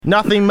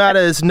Nothing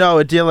matters,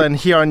 Noah Dillon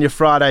here on your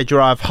Friday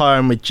drive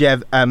home with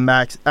Jev and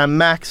Max. And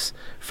Max,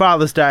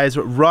 Father's Day is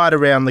right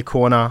around the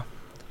corner.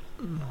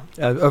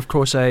 Of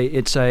course,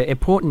 it's an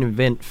important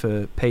event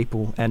for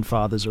people and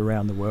fathers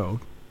around the world.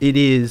 It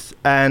is,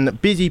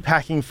 and busy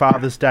packing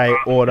Father's Day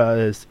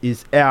orders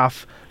is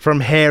Alf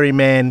from Hairy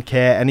Man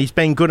Care, and he's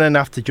been good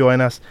enough to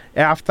join us.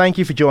 Alf, thank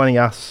you for joining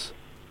us.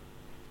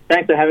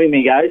 Thanks for having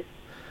me, guys.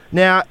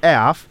 Now,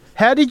 Alf,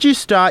 how did you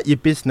start your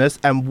business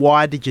and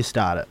why did you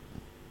start it?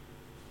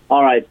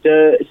 All right,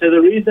 so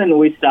the reason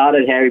we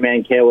started Hairy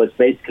Man Care was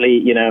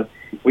basically,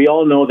 we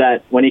all know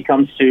that when it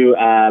comes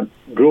to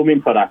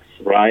grooming products,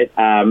 right,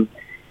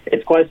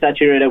 it's quite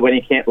saturated when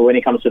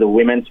it comes to the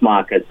women's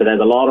market. So there's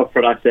a lot of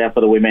products there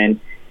for the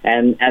women,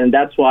 and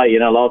that's why a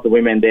lot of the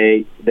women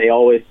they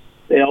always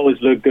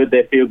look good,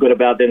 they feel good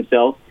about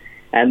themselves.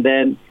 And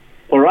then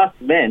for us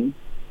men,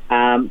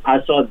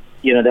 I saw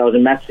there was a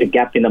massive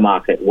gap in the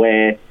market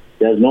where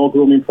there's no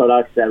grooming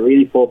products that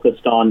really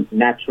focused on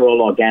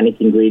natural,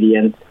 organic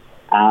ingredients,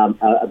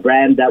 a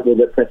brand that will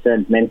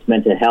represent men's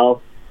mental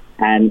health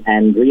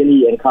and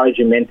really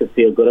encouraging men to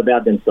feel good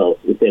about themselves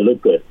if they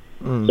look good.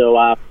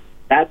 So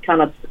that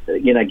kind of,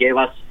 gave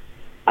us,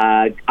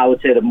 I would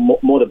say,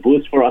 the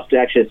boost for us to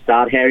actually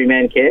start Hairy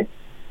Man Care.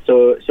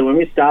 So when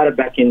we started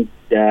back in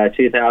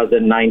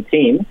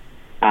 2019,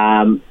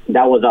 that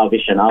was our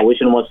vision. Our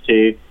vision was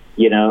to,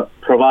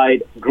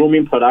 provide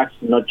grooming products,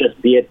 not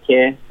just beard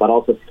care, but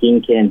also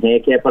skin care and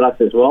hair care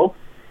products as well,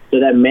 so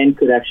that men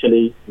could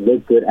actually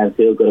look good and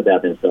feel good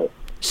about themselves.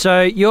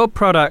 So your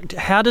product,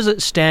 how does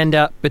it stand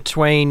out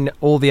between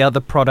all the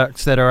other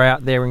products that are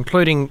out there,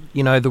 including,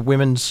 the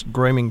women's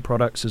grooming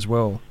products as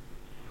well?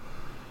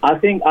 I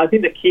think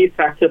the key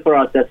factor for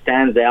us that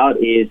stands out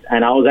is,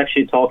 and I was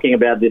actually talking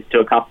about this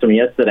to a customer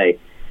yesterday,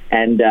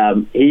 and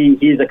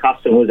he's a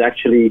customer who's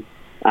actually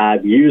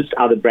used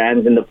other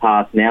brands in the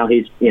past. Now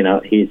he's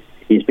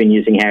been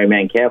using Hairy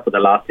Man Care for the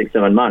last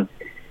 6-7 months.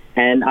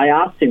 And I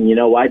asked him,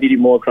 why did you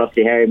move across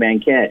to Hairy Man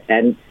Care?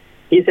 And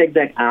his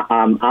exact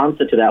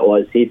answer to that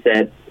was, he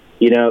said,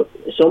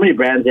 so many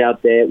brands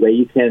out there where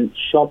you can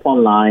shop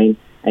online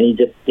and you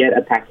just get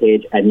a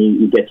package and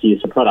you get to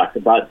use the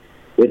product. But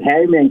with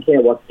Hairy Man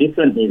Care, what's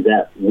different is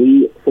that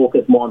we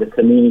focus more on the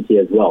community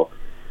as well.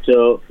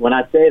 So when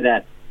I say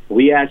that,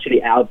 we are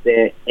actually out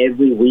there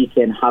every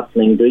weekend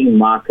hustling, doing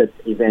markets,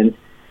 events,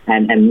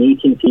 and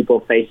meeting people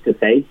face to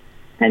face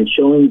and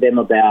showing them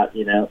about,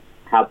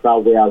 how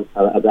proud we are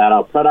about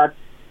our product,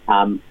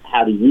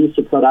 how to use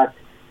the product,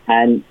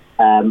 and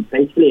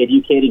basically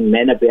educating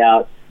men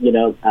about,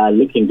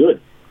 looking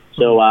good.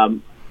 So,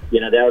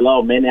 there are a lot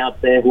of men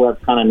out there who have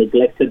kind of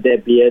neglected their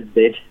beard.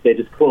 They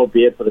just grow a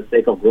beard for the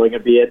sake of growing a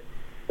beard,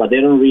 but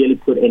they don't really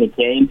put any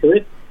care into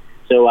it.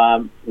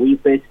 So we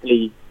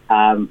basically,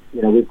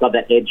 we've got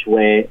that edge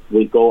where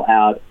we go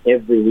out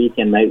every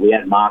weekend, mate. We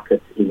have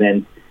markets,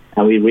 events,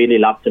 and we really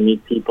love to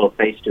meet people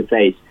face to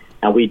face.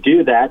 And we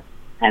do that,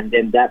 and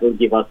then that will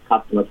give us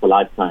customers for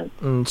lifetime.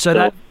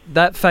 So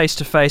that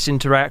face-to-face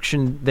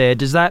interaction there,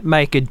 does that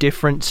make a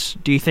difference,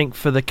 do you think,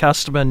 for the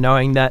customer,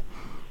 knowing that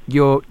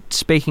you're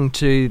speaking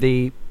to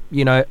the,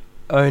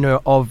 owner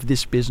of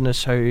this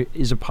business who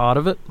is a part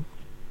of it?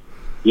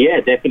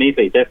 Yeah,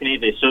 definitely.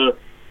 So,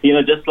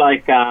 just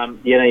like,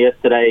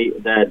 yesterday,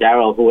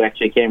 Daryl, who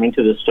actually came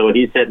into the store,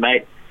 he said,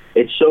 mate,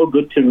 it's so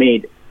good to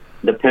meet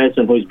the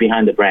person who's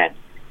behind the brand.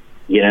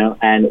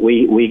 And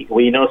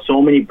we know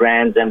so many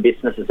brands and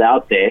businesses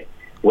out there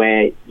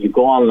where you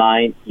go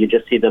online, you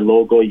just see the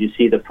logo, you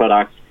see the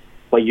products,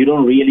 but you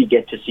don't really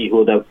get to see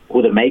who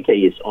the maker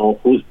is or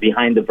who's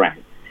behind the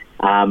brand.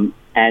 And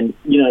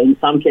in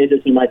some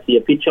cases you might see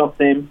a picture of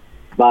them,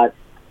 but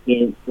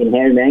in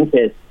Hairy Man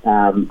Care,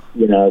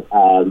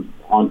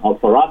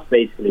 for us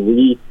basically,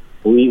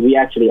 we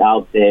actually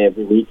out there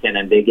every weekend,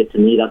 and they get to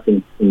meet us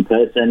in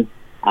person.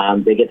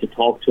 They get to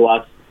talk to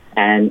us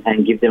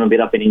and give them a bit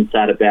of an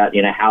insight about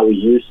how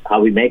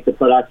we make the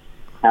product,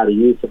 how to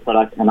use the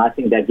product, and I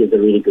think that gives a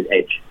really good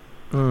edge.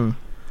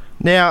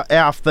 Now,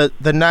 Alf,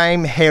 the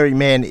name Hairy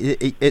Man,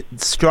 it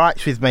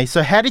strikes with me.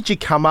 So how did you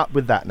come up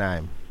with that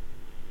name?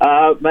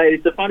 Mate,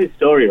 it's a funny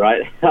story,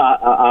 right?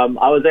 I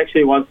was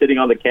actually once sitting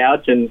on the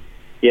couch, and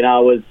I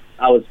was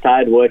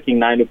tired working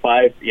 9 to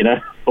 5,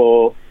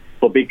 for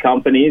big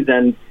companies,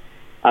 and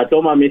I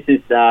told my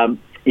missus, I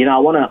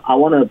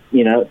want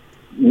to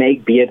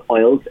make beard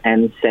oils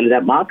and sell it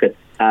at markets,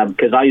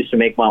 because I used to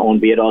make my own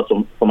beard oils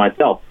for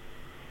myself.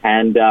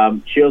 And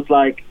she was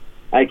like,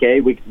 okay,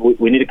 we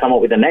need to come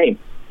up with a name.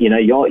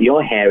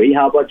 You're hairy.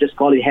 How about just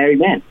call it Hairy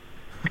Man?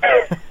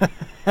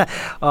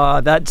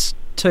 Oh, that's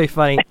too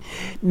funny.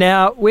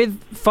 Now,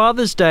 with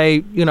Father's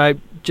Day,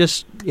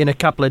 just in a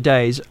couple of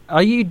days,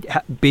 are you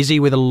busy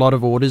with a lot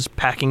of orders,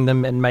 packing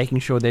them and making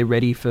sure they're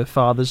ready for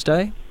Father's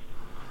Day?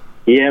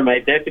 Yeah,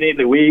 mate,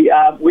 definitely. We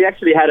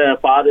actually had a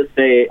Father's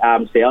Day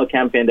sale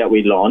campaign that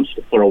we launched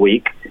for a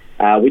week,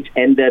 which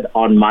ended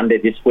on Monday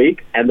this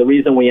week. And the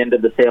reason we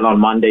ended the sale on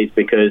Monday is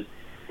because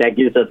that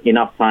gives us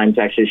enough time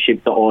to actually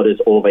ship the orders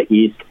over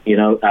east,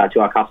 to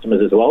our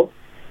customers as well.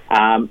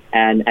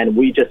 And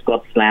we just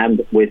got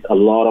slammed with a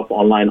lot of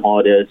online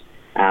orders.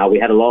 We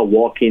had a lot of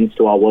walk-ins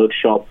to our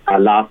workshop,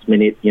 last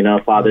minute,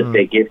 Father's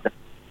Day gifts.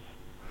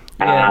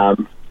 Yeah.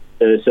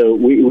 So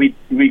we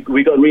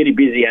got really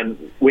busy, and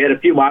we had a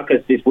few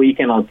markets this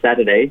weekend on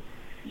Saturday.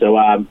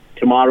 So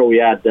tomorrow we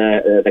are at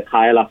the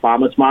Kyla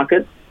Farmers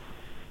Market,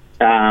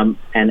 and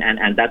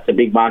that's a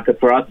big market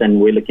for us,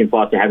 and we're looking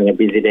forward to having a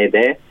busy day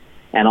there.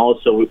 And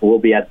also we'll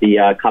be at the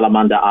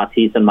Kalamunda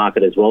Artisan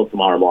Market as well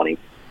tomorrow morning.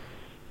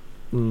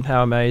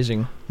 How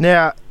amazing.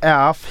 Now,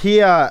 Alf,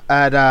 here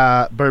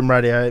at Boom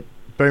Radio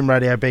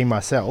being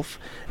myself,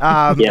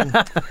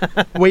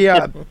 we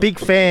are big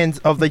fans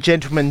of the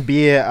Gentleman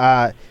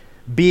Beard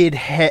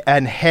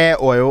and hair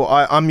oil.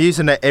 I'm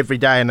using it every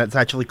day, and it's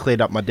actually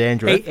cleared up my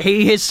dandruff.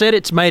 He has said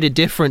it's made a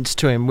difference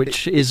to him,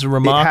 which is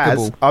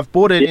remarkable. It has. I've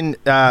bought it in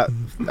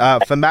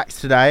for Max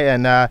today,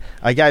 and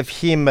I gave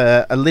him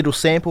a little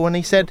sample, and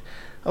he said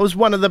it was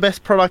one of the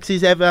best products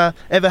he's ever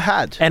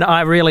had. And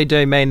I really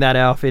do mean that,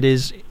 Alf. It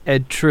is a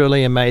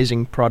truly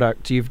amazing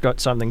product. You've got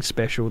something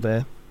special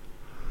there.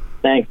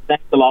 Thanks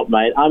a lot,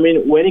 mate. I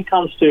mean, when it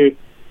comes to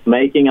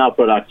making our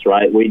products,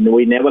 right,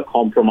 we never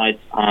compromise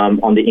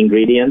on the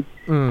ingredients.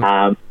 We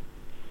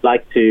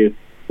like to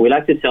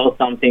sell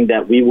something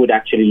that we would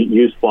actually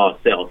use for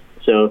ourselves.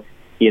 So,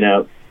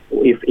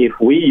 if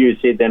we use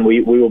it, then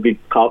we will be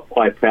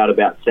quite proud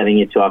about selling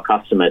it to our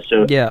customers.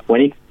 So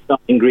when it comes to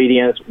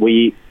ingredients,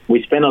 we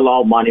spend a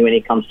lot of money when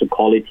it comes to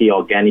quality,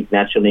 organic,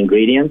 natural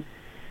ingredients.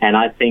 And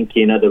I think,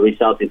 the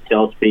result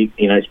itself speaks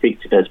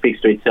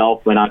to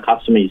itself. When our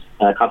customers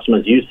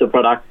use the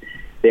product,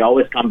 they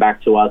always come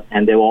back to us,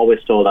 and they've always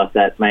told us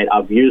that, mate,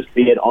 I've used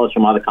beard oils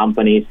from other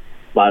companies,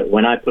 but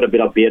when I put a bit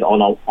of beard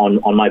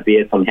on my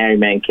beard from Harry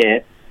Man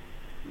Care,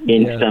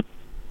 instantly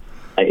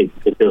it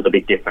feels a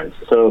big difference.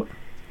 So,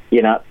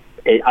 I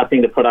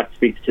think the product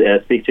speaks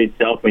to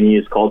itself when you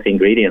use quality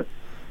ingredients.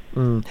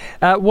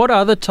 What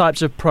other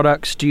types of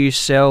products do you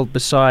sell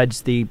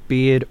besides the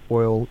beard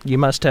oil? You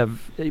must have,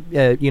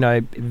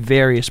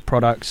 various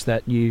products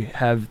that you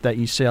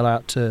sell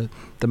out to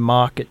the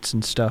markets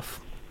and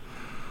stuff.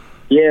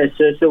 Yeah,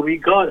 so we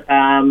got,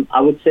 I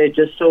would say,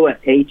 just over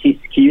 80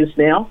 SKUs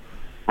now.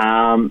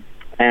 And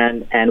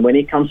when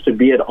it comes to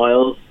beard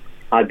oils,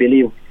 I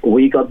believe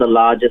we got the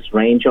largest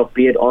range of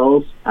beard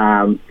oils.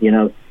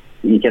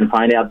 You can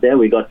find out there.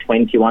 We got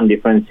 21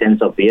 different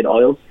scents of beard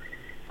oils.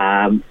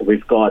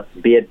 We've got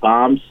beard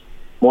balms,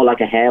 more like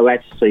a hair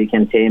wax, so you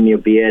can tame your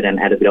beard and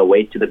add a bit of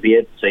weight to the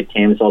beard, so it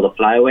tames all the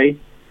flyaways.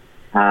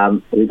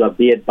 We've got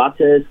beard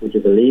butters, which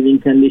is a leave-in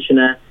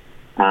conditioner.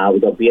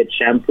 We've got beard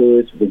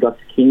shampoos. We've got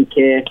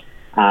skincare.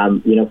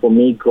 For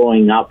me,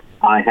 growing up,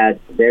 I had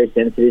very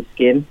sensitive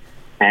skin,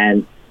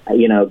 and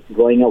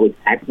growing up with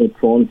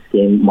acne-prone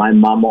skin, my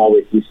mum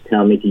always used to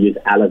tell me to use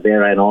aloe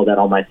vera and all that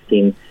on my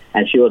skin,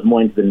 and she was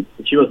more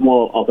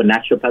of a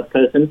naturopath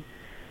person.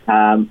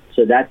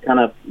 So that kind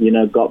of,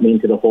 got me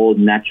into the whole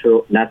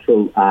natural,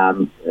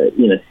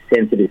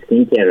 sensitive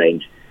skincare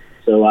range.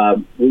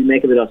 So we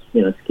make a bit of,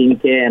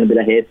 skincare and a bit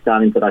of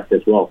hairstyling products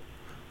as well.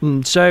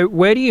 So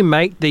where do you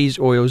make these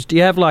oils? Do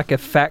you have like a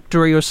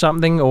factory or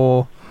something,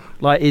 or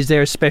like is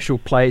there a special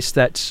place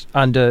that's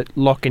under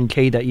lock and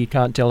key that you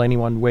can't tell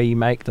anyone where you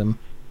make them?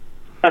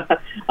 I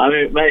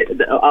mean, mate,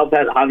 I've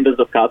had hundreds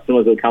of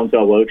customers who come to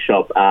our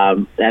workshop,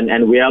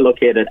 and we are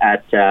located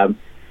at 2/26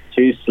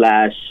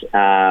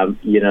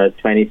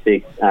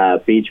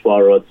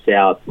 Beachball Road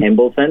South,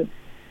 Embleton,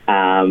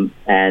 and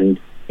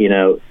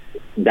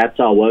that's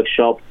our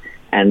workshop.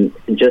 And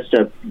just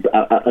a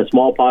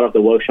small part of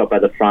the workshop at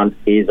the front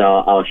is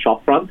our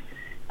shop front,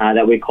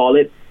 that we call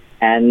it,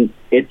 and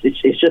it's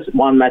just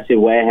one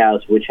massive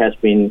warehouse which has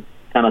been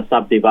kind of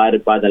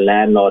subdivided by the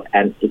landlord,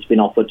 and it's been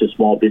offered to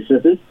small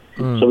businesses.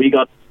 So we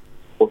got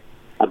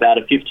about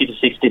a 50 to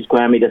 60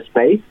 square meter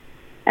space,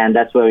 and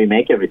that's where we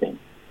make everything.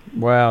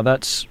 Wow,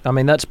 that's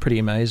pretty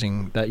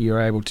amazing that you're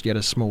able to get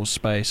a small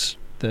space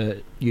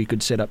that you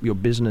could set up your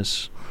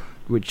business,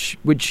 which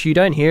you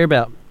don't hear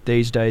about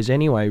these days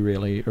anyway,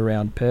 really,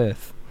 around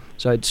Perth.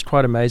 So it's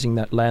quite amazing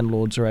that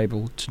landlords are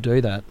able to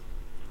do that.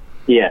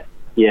 Yeah.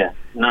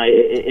 No,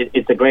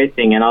 it's a great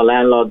thing, and our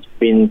landlord's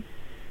been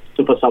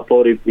super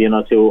supportive,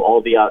 to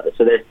all the other.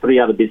 So there's 3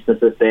 other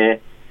businesses there.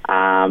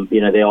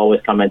 They always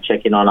come and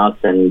check in on us,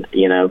 and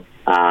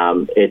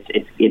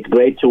it's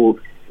great to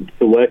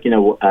work in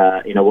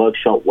a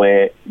workshop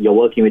where you're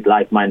working with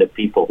like-minded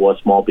people who are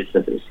small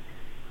businesses,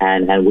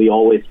 and we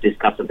always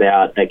discuss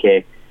about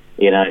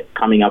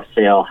coming up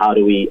sale. How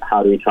do we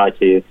try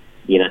to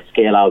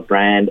scale our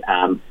brand?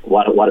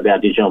 What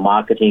about digital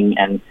marketing?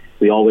 And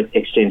we always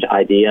exchange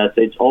ideas.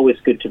 So it's always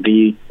good to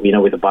be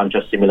with a bunch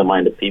of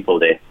similar-minded people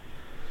there.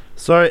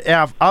 So,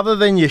 Alf, other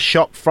than your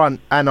shop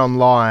front and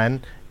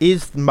online,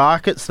 is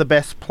markets the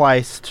best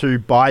place to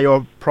buy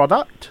your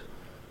product?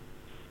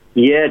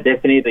 Yeah,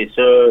 definitely.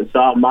 So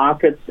our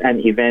markets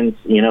and events,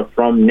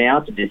 from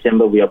now to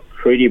December, we are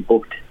pretty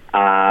booked.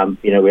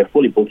 We're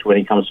fully booked when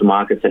it comes to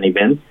markets and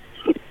events.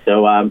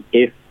 So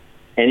if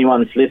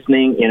anyone's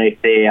listening,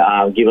 if they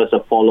give us a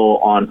follow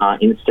on our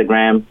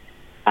Instagram,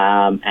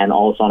 and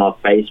also on our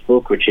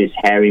Facebook, which is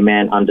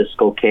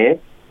harryman_care.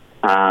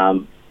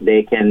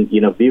 They can,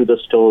 view the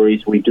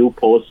stories. We do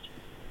post,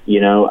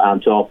 to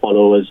our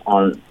followers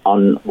on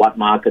what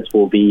markets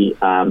will be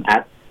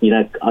at,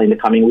 in the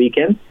coming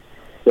weekend.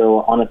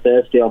 So on a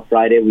Thursday or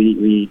Friday,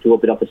 we do a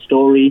bit of a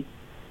story,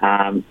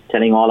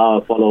 telling all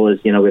our followers,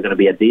 we're going to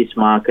be at these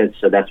markets,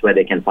 so that's where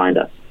they can find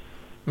us.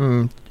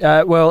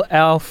 Well,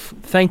 Alf,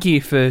 thank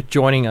you for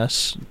joining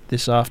us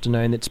this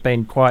afternoon. It's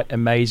been quite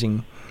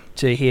amazing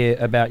to hear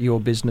about your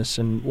business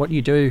and what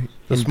you do.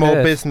 The small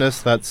Perth.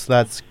 business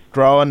that's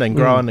growing and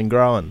growing and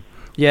growing.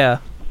 Yeah,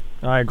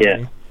 I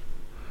agree.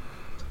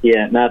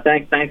 Yeah. No,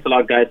 thanks a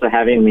lot, guys, for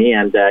having me,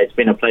 and it's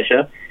been a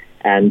pleasure.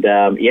 And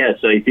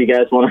so if you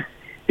guys want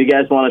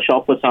to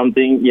shop for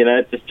something,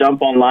 just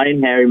jump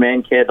online,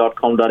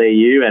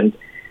 harrymancare.com.au, and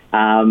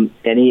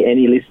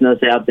any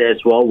listeners out there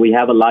as well, we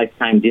have a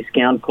lifetime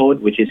discount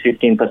code, which is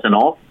 15%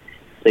 off.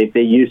 So if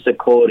they use the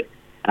code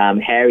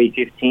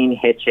Harry15,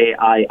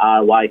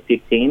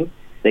 HAIRY15,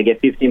 they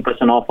get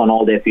 15% off on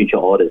all their future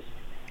orders.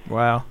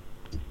 Wow.